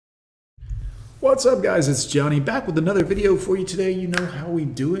What's up, guys? It's Johnny back with another video for you today. You know how we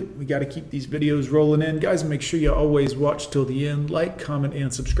do it. We got to keep these videos rolling in. Guys, make sure you always watch till the end. Like, comment,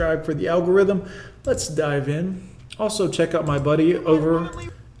 and subscribe for the algorithm. Let's dive in. Also, check out my buddy over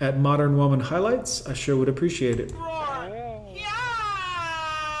at Modern Woman Highlights. I sure would appreciate it.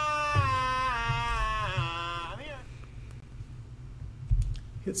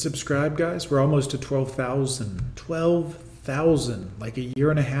 Hit subscribe, guys. We're almost to 12,000. 12,000. Like a year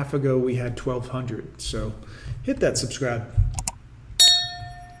and a half ago, we had 1,200. So hit that subscribe.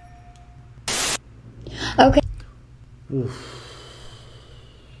 Okay. Oof.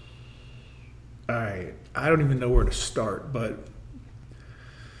 All right. I don't even know where to start, but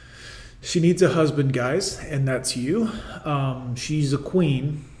she needs a husband, guys, and that's you. She's a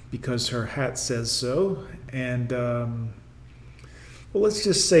queen because her hat says so. And, well, let's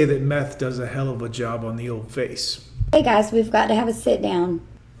just say that meth does a hell of a job on the old face. Hey guys, we've got to have a sit down.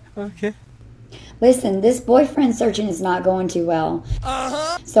 Okay. Listen, this boyfriend searching is not going too well.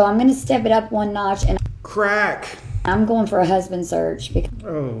 So I'm going to step it up one notch and Crack. I'm going for a husband search.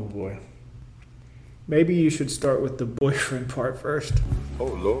 Oh, boy. Maybe you should start with the boyfriend part first. Oh,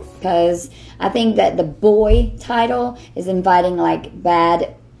 Lord. Because I think that the boy title is inviting like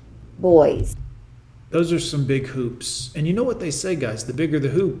bad boys. Those are some big hoops. And you know what they say, guys? The bigger the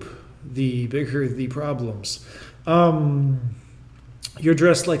hoop, the bigger the problems. You're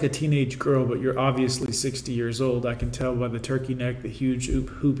dressed like a teenage girl, but you're obviously 60 years old. I can tell by the turkey neck, the huge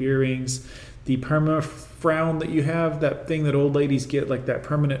hoop earrings, the perma frown that you have, that thing that old ladies get, like that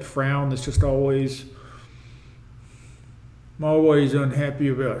permanent frown that's just always, I'm always unhappy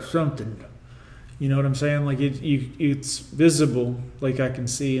about something. You know what I'm saying? Like it's visible, like I can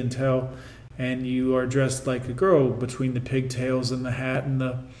see and tell. And you are dressed like a girl between the pigtails and the hat and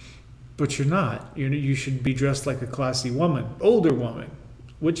the... But you're not. You should be dressed like a classy woman, older woman,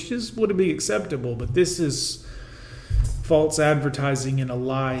 which is would be acceptable. But this is false advertising in a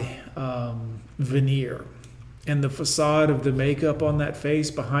lie veneer. And the facade of the makeup on that face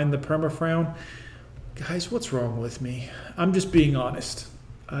behind the perma frown. Guys, what's wrong with me? I'm just being honest.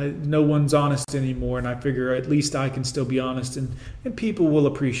 No one's honest anymore, and I figure at least I can still be honest, and people will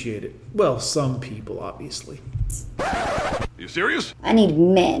appreciate it. Well, some people, obviously. You serious? I need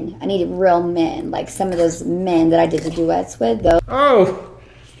men. I need real men. Like some of those men that I did the duets with, though. Oh!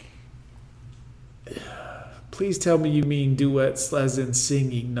 Please tell me you mean duets as in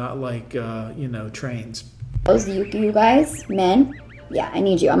singing, not like, trains. Those you guys, men. Yeah, I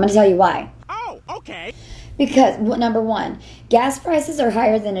need you. I'm going to tell you why. Oh, okay. Because, number one, gas prices are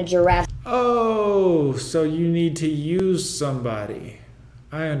higher than a giraffe. Oh, so you need to use somebody.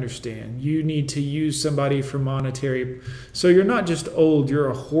 I understand. You need to use somebody for monetary. So you're not just old, you're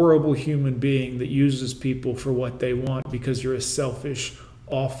a horrible human being that uses people for what they want because you're a selfish,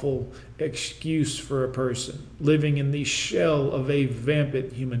 awful excuse for a person living in the shell of a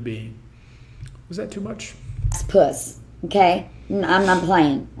vamped human being. Was that too much? Puss. Okay? I'm not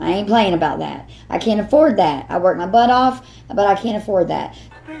playing. I ain't playing about that. I can't afford that. I work my butt off, but I can't afford that.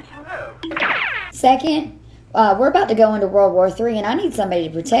 Second, we're about to go into World War III, and I need somebody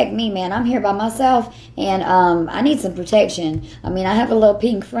to protect me, man. I'm here by myself, and I need some protection. I mean, I have a little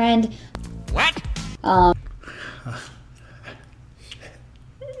pink friend. What?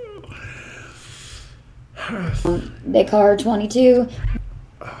 They call her 22.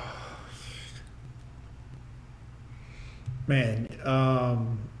 Man, I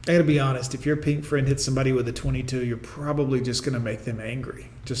gotta be honest, if your pink friend hits somebody with a 22, you're probably just gonna make them angry.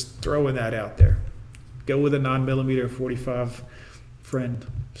 Just throwing that out there. Go with a 9mm 45 friend,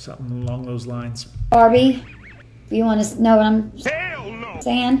 something along those lines. Barbie, you want to know what I'm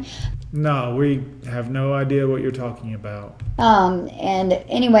saying? No, we have no idea what you're talking about. And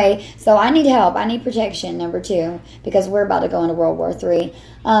anyway, so I need help. I need protection, number two, because we're about to go into World War III.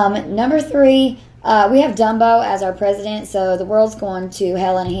 Number three, we have Dumbo as our president, so the world's going to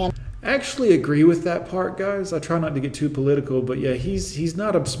hell in a hand. I actually agree with that part, guys. I try not to get too political, but yeah, he's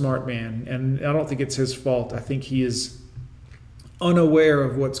not a smart man, and I don't think it's his fault. I think he is unaware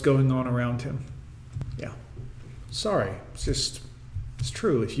of what's going on around him. Yeah. Sorry. It's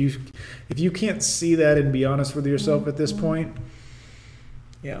true. If you can't see that and be honest with yourself at this point,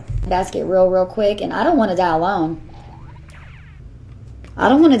 yeah. Basket real quick, and I don't want to die alone. I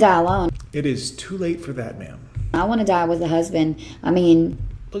don't want to die alone. It is too late for that, ma'am. I want to die with a husband. I mean...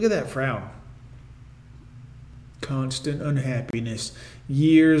 Look at that frown. Constant unhappiness.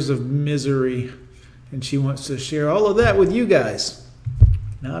 Years of misery. And she wants to share all of that with you guys.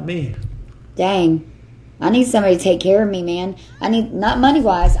 Not me. Dang. I need somebody to take care of me, man. I need, not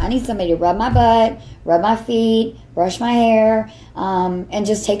money-wise, I need somebody to rub my butt, rub my feet, brush my hair, and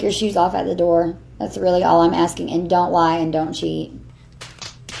just take your shoes off at the door. That's really all I'm asking. And don't lie and don't cheat.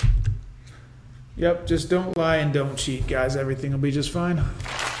 Yep, just don't lie and don't cheat, guys. Everything will be just fine.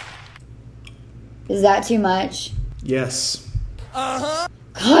 Is that too much? Yes. God,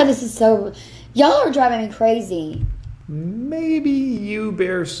 this is so... Y'all are driving me crazy. Maybe you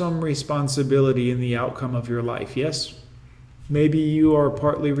bear some responsibility in the outcome of your life, yes? Maybe you are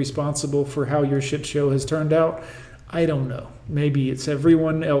partly responsible for how your shit show has turned out. I don't know. Maybe it's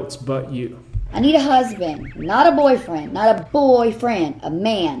everyone else but you. I need a husband, not a boyfriend. Not a boyfriend. A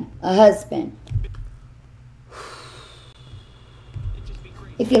man. A husband.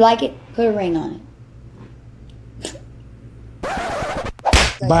 If you like it, put a ring on it.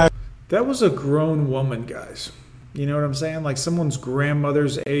 Bye. That was a grown woman, guys. You know what I'm saying? Like someone's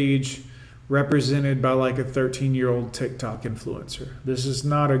grandmother's age represented by like a 13-year-old TikTok influencer. This is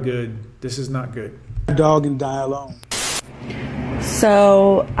not good. Dog and die alone.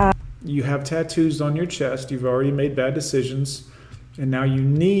 So, You have tattoos on your chest. You've already made bad decisions. And now you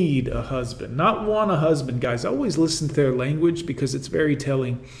need a husband. Not want a husband, guys. Always listen to their language because it's very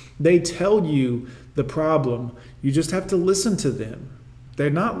telling. They tell you the problem. You just have to listen to them. They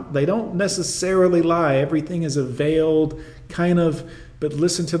don't necessarily lie. Everything is a veiled kind of, but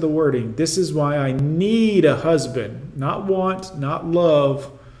listen to the wording. This is why I need a husband. Not want, not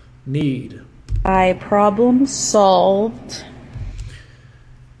love, need. I problem solved.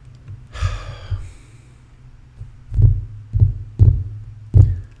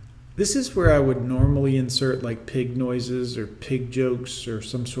 This is where I would normally insert like pig noises or pig jokes or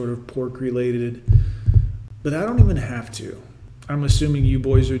some sort of pork related, but I don't even have to. I'm assuming you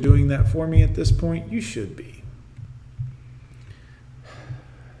boys are doing that for me at this point. You should be.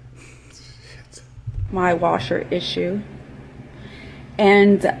 My washer issue.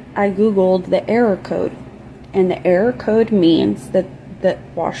 And I Googled the error code. And the error code means that the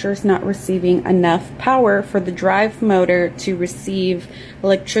washer's not receiving enough power for the drive motor to receive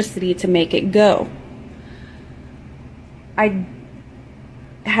electricity to make it go. I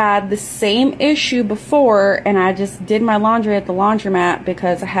had the same issue before, and I just did my laundry at the laundromat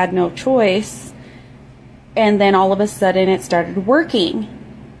because I had no choice. And then all of a sudden it started working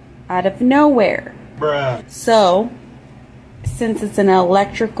out of nowhere. Bruh. So, since it's an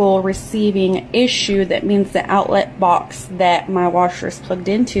electrical receiving issue, that means the outlet box that my washer is plugged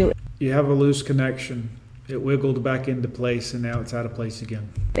into You have a loose connection. It wiggled back into place and now it's out of place again.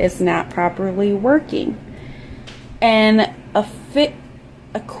 is not properly working. And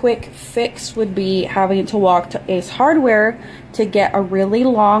a quick fix would be having to walk to Ace Hardware to get a really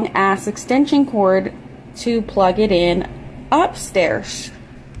long ass extension cord to plug it in upstairs.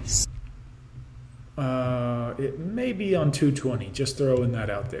 It may be on 220. Just throwing that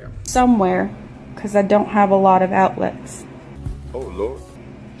out there. Somewhere, because I don't have a lot of outlets. Oh, Lord.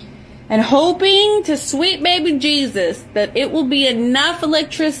 And hoping to sweet baby Jesus that it will be enough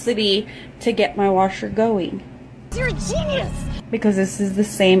electricity to get my washer going. You're a genius! Because this is the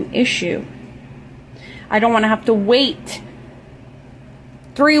same issue. I don't want to have to wait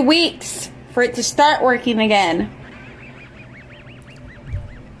 3 weeks for it to start working again.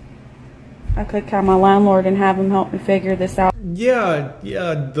 I could call my landlord and have him help me figure this out. Yeah,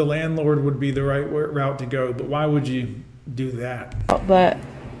 the landlord would be the right route to go, but why would you do that? But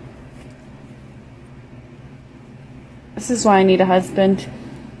this is why I need a husband.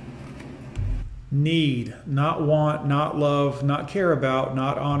 Need, not want, not love, not care about,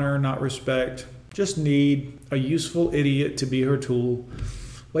 not honor, not respect. Just need a useful idiot to be her tool.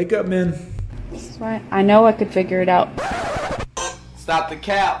 Wake up, men. This is why I know I could figure it out. Stop the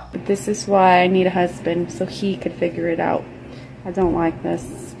cap. But this is why I need a husband, so he could figure it out. I don't like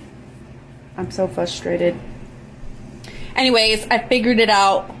this. I'm so frustrated. Anyways, I figured it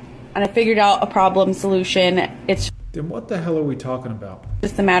out, and I figured out a problem solution. It's Then what the hell are we talking about?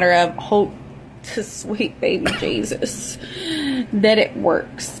 just a matter of hope to sweet baby Jesus that it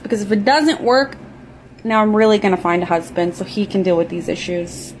works. Because if it doesn't work, now I'm really going to find a husband so he can deal with these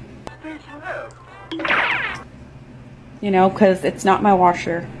issues. You know, because it's not my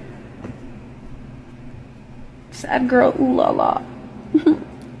washer. Sad girl, ooh la la.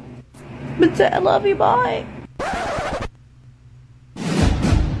 But I love you, bye.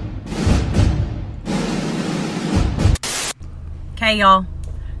 Okay, y'all.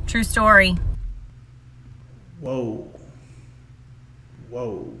 True story. Whoa,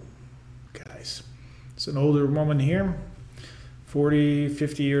 guys. It's an older woman here, 40,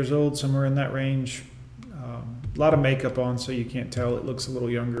 50 years old, somewhere in that range. A lot of makeup on, so you can't tell. It looks a little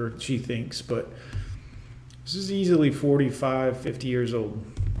younger, she thinks, but This is easily 45, 50 years old.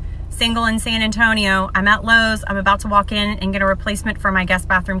 Single in San Antonio. I'm at Lowe's. I'm about to walk in and get a replacement for my guest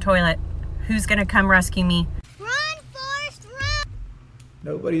bathroom toilet. Who's gonna come rescue me? Run, Forrest, run!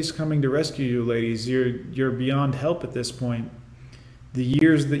 Nobody's coming to rescue you, ladies. You're beyond help at this point. The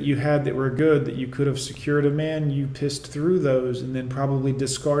years that you had that were good, that you could have secured a man, you pissed through those and then probably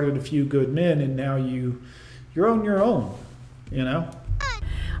discarded a few good men, and now you're on your own, you know?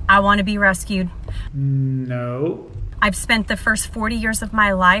 I want to be rescued. No. I've spent the first 40 years of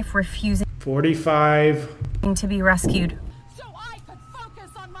my life refusing 45. to be rescued. So I could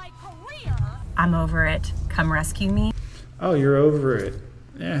focus on my career. I'm over it. Come rescue me. Oh, you're over it.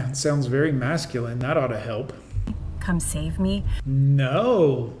 Yeah, it sounds very masculine. That ought to help. Come save me.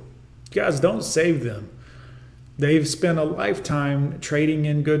 No. Guys, don't save them. They've spent a lifetime trading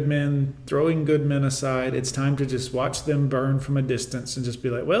in good men, throwing good men aside. It's time to just watch them burn from a distance and just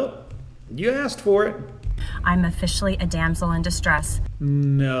be like, well, you asked for it. I'm officially a damsel in distress.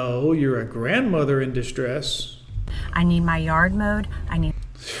 No, you're a grandmother in distress. I need my yard mowed. I need...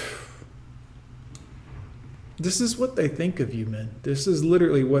 This is what they think of you, men. This is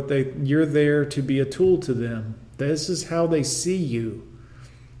literally what you're there to be a tool to them. This is how they see you.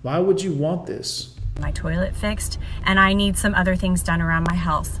 Why would you want this? my toilet fixed, and I need some other things done around my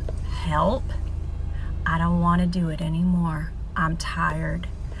house. Help? I don't want to do it anymore. I'm tired.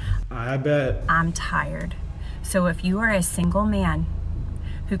 I bet. I'm tired. So if you are a single man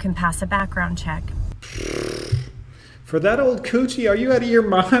who can pass a background check, for that old coochie, are you out of your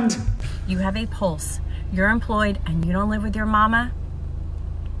mind? you have a pulse, you're employed, and you don't live with your mama,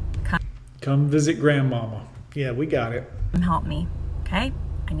 Come visit grandmama. Yeah, we got it. come help me, okay?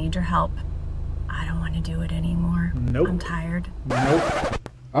 I need your help. I don't want to do it anymore. Nope. I'm tired. Nope.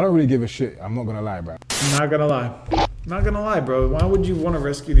 I don't really give a shit. I'm not gonna lie, bro. Not gonna lie. Not gonna lie, bro. Why would you want to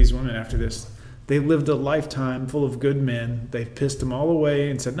rescue these women after this? They lived a lifetime full of good men. They've pissed them all away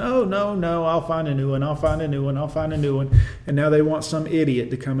and said, no, no, no, I'll find a new one, I'll find a new one, I'll find a new one. And now they want some idiot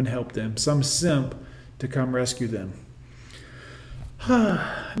to come and help them, some simp to come rescue them.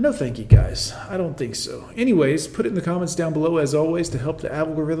 No thank you, guys. I don't think so. Anyways, put it in the comments down below as always to help the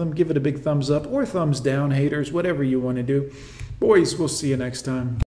algorithm. Give it a big thumbs up or thumbs down, haters, whatever you want to do. Boys, we'll see you next time.